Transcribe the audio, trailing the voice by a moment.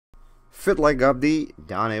Fiddly Gubdy,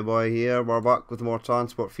 Danny Boy here. We're back with more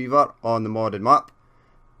Transport Fever on the modded map.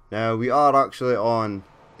 Now we are actually on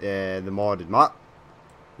the modded map.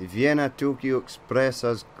 The Vienna Tokyo Express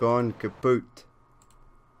has gone kaput.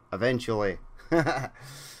 Eventually.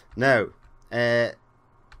 Now, the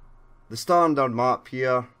standard map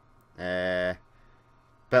here, bit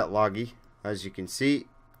laggy as you can see,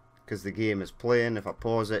 because the game is playing. If I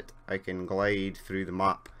pause it, I can glide through the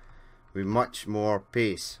map with much more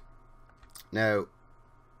pace. Now,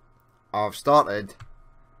 I've started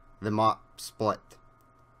the map split,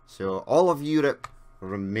 so all of Europe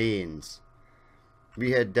remains.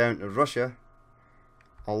 We head down to Russia.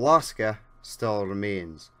 Alaska still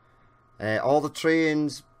remains. All the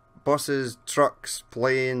trains, buses, trucks,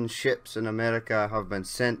 planes, ships in America have been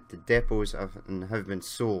sent to depots and have been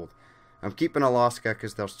sold. I'm keeping Alaska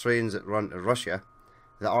because there's trains that run to Russia,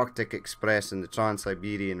 the Arctic Express and the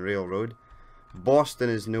Trans-Siberian Railroad. Boston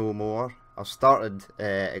is no more. I've started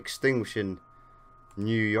extinguishing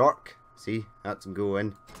New York. See, that's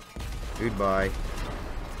going. Goodbye.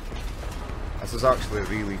 This is actually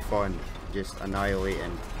really fun, just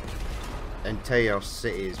annihilating entire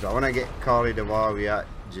cities. But I want to get carried away with that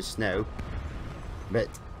just now. But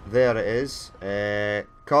there it is.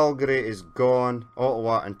 Calgary is gone.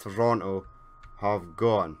 Ottawa and Toronto have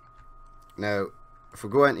gone. Now, if we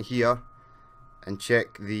go into here and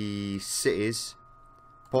check the cities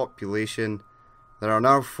population, there are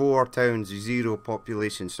now 4 towns with 0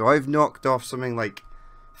 population. So I've knocked off something like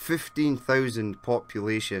 15,000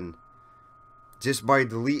 population just by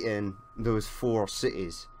deleting those 4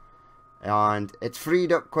 cities, and it's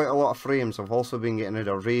freed up quite a lot of frames. I've also been getting rid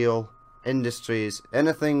of rail, industries,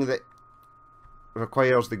 anything that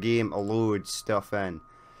requires the game to load stuff in.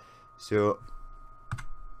 So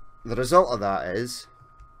the result of that is,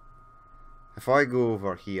 if I go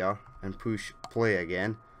over here and push play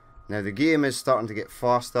again, now the game is starting to get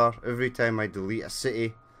faster every time I delete a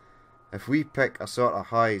city. If we pick a sort of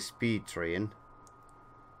high speed train,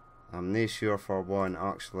 I'm not sure for one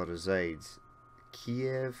actually resides.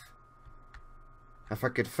 Kiev. If I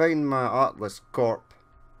could find my Atlas Corp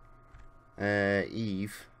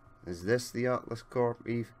Eve. Is this the Atlas Corp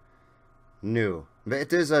Eve? No. But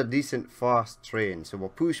it is a decent fast train, so we'll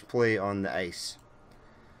push play on the ice.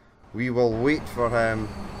 We will wait for him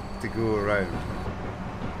to go around.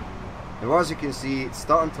 Now as you can see, it's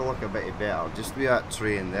starting to look a bit better, just with that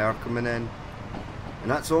train there coming in.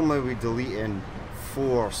 And that's only with deleting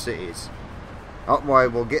 4 cities. That's why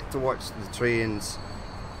we'll get to watch the trains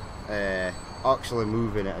actually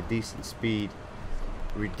moving at a decent speed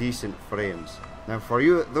with decent frames. Now for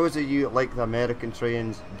you, those of you that like the American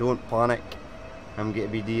trains, don't panic. I'm going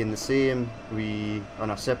to be doing the same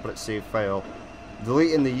on a separate save file,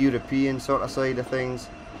 deleting the European sort of side of things,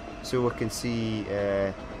 so we can see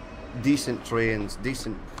decent trains,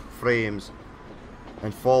 decent frames,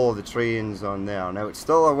 and follow the trains on there. Now it's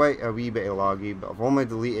still a wee bit laggy, but I've only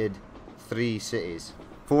deleted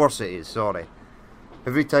 4 cities, sorry.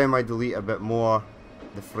 Every time I delete a bit more,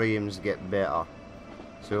 the frames get better.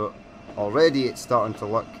 So already it's starting to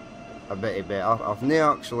look a bit better. I've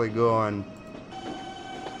now actually gone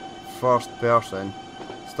first person,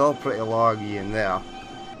 still pretty laggy in there,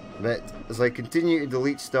 but as I continue to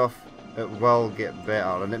delete stuff, it will get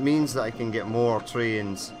better, and it means that I can get more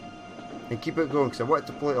trains and keep it going, because I want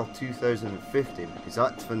to play till 2050, because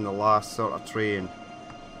that's when the last sort of train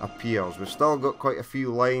appears. We've still got quite a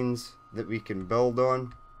few lines that we can build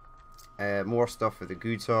on, more stuff with the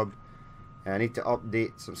goods hub. I need to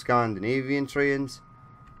update some Scandinavian trains.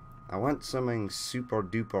 I want something super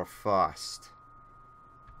duper fast.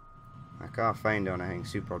 I can't find anything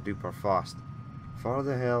super duper fast. For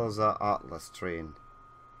the hell is that Atlas train?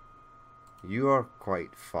 You are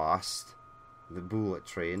quite fast. The bullet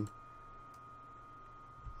train.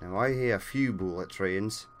 Now I hear a few bullet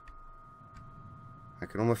trains. I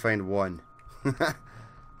can only find one.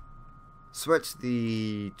 Switch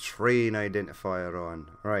the train identifier on.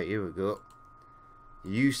 Right, here we go.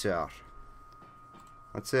 You, sir.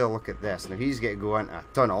 Let's have a look at this. Now he's going to go into a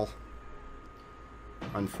tunnel,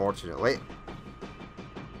 unfortunately.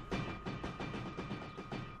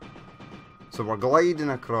 So we're gliding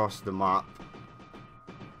across the map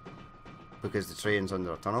because the train's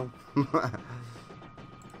under a tunnel.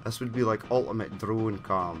 This would be like ultimate drone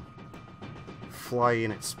cam.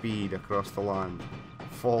 Flying at speed across the land,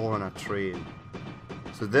 following a train.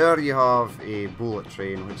 So there you have a bullet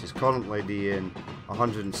train, which is currently doing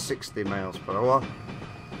 160 miles per hour.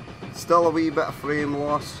 Still a wee bit of frame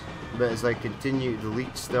loss, but as I continue to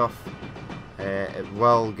delete stuff, it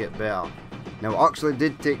will get better. Now it actually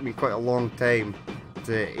did take me quite a long time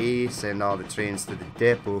to send all the trains to the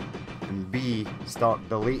depot, and B, start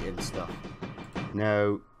deleting stuff.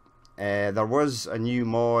 Now, there was a new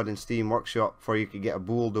mod in Steam Workshop where you could get a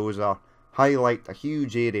bulldozer, highlight a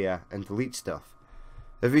huge area and delete stuff.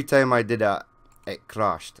 Every time I did that, it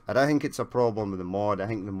crashed. I don't think it's a problem with the mod. I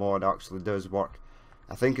think the mod actually does work.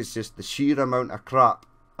 I think it's just the sheer amount of crap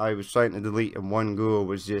I was trying to delete in one go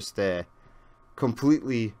was just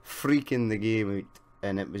completely freaking the game out,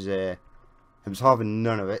 and it was having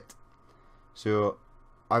none of it. So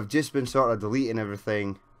I've just been sort of deleting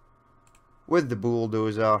everything with the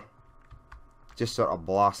bulldozer, just sort of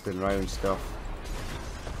blasting around stuff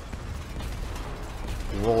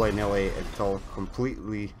willy-nilly until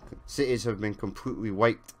cities have been completely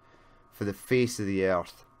wiped for the face of the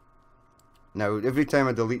earth. Now, every time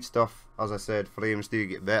I delete stuff, as I said, frames do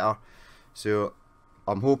get better, so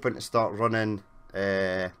I'm hoping to start running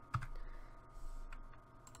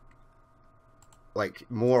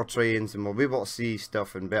like more trains, and we'll be able to see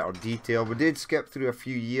stuff in better detail. We did skip through a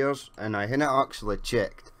few years, and I hadn't actually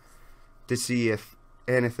checked to see if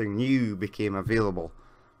anything new became available.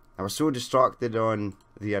 I was so distracted on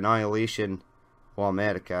the annihilation of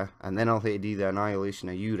America, and then I'll have to do the annihilation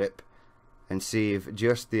of Europe and save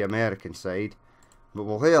just the American side. But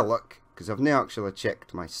we'll have a look, because I've not actually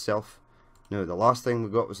checked myself. No, the last thing we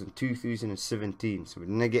got was in 2017, so we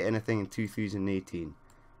didn't get anything in 2018.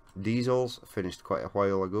 Diesels finished quite a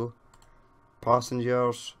while ago.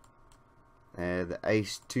 Passengers, the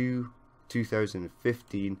Ice 2,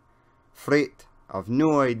 2015. Freight, I've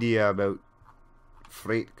no idea about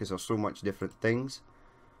freight because there's so much different things.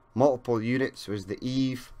 Multiple units was the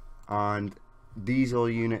Eve, and diesel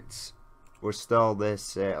units was still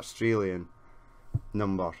this Australian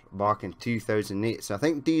number back in 2008. So I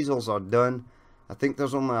think diesels are done. I think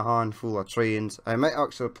there's only a handful of trains. I might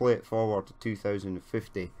actually play it forward to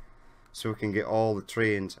 2050 so we can get all the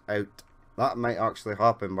trains out. That might actually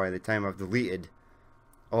happen by the time I've deleted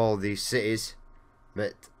all these cities,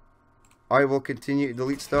 but I will continue to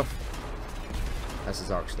delete stuff. This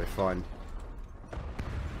is actually fun.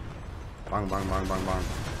 Bang, bang, bang, bang,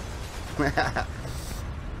 bang.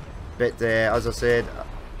 But as I said,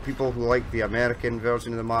 people who like the American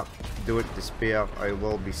version of the map, don't despair. I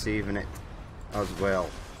will be saving it as well.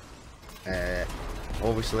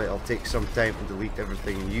 Obviously it'll take some time to delete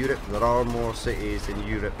everything in Europe. There are more cities in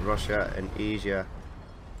Europe, Russia and Asia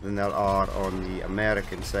than there are on the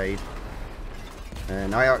American side.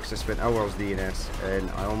 And I actually spent hours doing this, and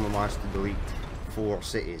I only managed to delete 4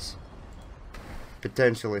 cities.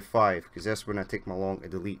 Potentially 5, because that's when I take my long to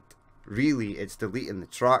delete. Really, it's deleting the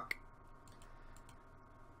track.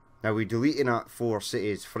 Now, we deleting at 4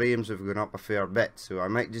 cities, frames have gone up a fair bit, so I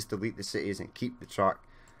might just delete the cities and keep the track,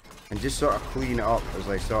 and just sort of clean it up as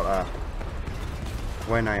I sort of,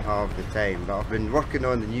 when I have the time. But I've been working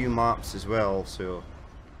on the new maps as well, so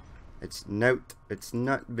it's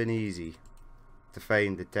not been easy to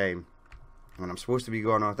find the time. And I'm supposed to be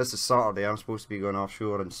going off, this is Saturday, I'm supposed to be going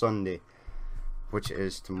offshore on Sunday, which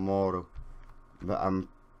is tomorrow. But I'm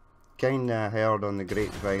kinda heard on the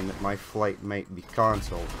grapevine that my flight might be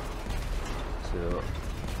cancelled, so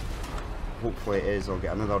hopefully it is. I'll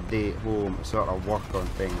get another day at home to sort of work on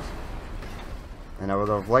things. And I would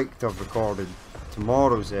have liked to have recorded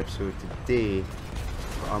tomorrow's episode today,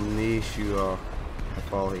 but I'm not sure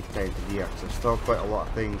if I'll have time to do it, because there's still quite a lot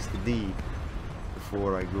of things to do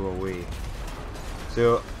before I go away.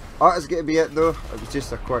 So that is going to be it though. It was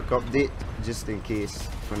just a quick update, just in case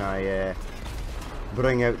when I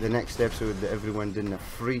bring out the next episode that everyone didn't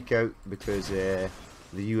freak out because the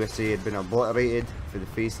USA had been obliterated for the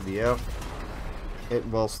face of the earth. It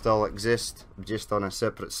will still exist, just on a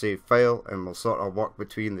separate save file, and we'll sort of work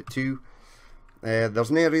between the two.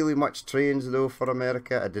 There's not really much trains though for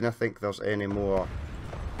America. I didn't think there's any more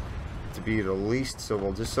to be released, so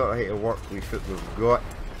we'll just sort of have to work with what we've got.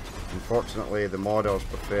 Unfortunately, the modders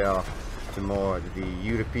prefer to mod the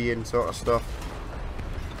European sort of stuff,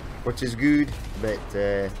 which is good, but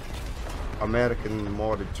American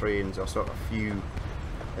modded trains are sort of few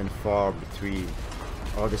and far between.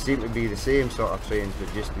 Or they seem to be the same sort of trains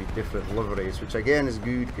but just with different liveries, which again is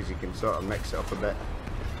good because you can sort of mix it up a bit.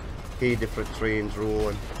 Hey, different trains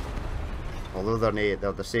rolling. Although they're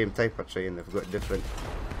the same type of train, they've got different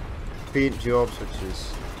paint jobs, which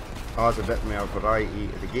adds a bit more variety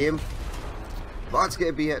to the game. But that's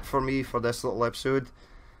going to be it for me for this little episode.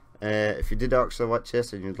 If you did actually watch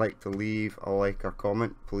this and you'd like to leave a like or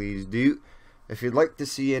comment, please do. If you'd like to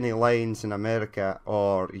see any lines in America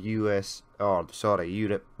or Europe,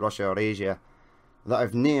 Russia or Asia that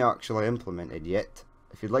I've not actually implemented yet,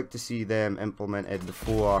 if you'd like to see them implemented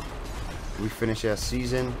before we finish this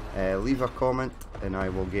season, leave a comment and I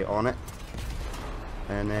will get on it.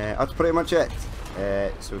 And that's pretty much it.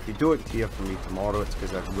 So if you don't hear from me tomorrow, it's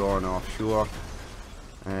because I've gone offshore.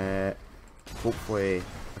 Hopefully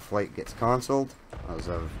the flight gets cancelled, as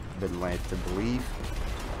I've been led to believe.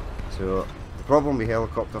 So the problem with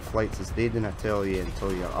helicopter flights is they don't tell you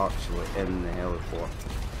until you're actually in the heliport.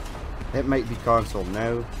 It might be cancelled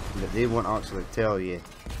now, but they won't actually tell you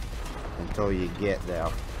until you get there.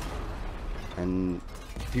 And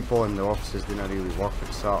people in the offices didn't really work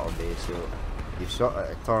on Saturday, so you sort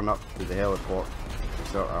of turn up to the heliport and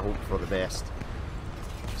sort of hope for the best.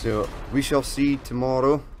 So we shall see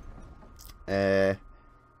tomorrow. But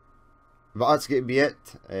that's going to be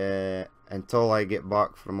it until I get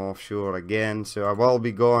back from offshore again. So I will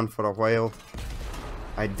be gone for a while.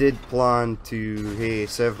 I did plan to have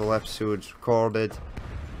several episodes recorded,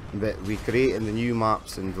 but we creating the new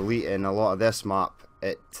maps and deleting a lot of this map,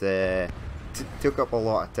 it took up a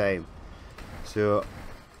lot of time. So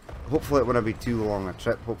hopefully it won't be too long a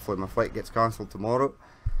trip. Hopefully my flight gets cancelled tomorrow.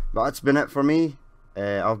 But that's been it for me.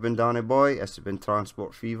 I've been Danny Boy, this has been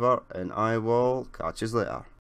Transport Fever, and I will catch you later.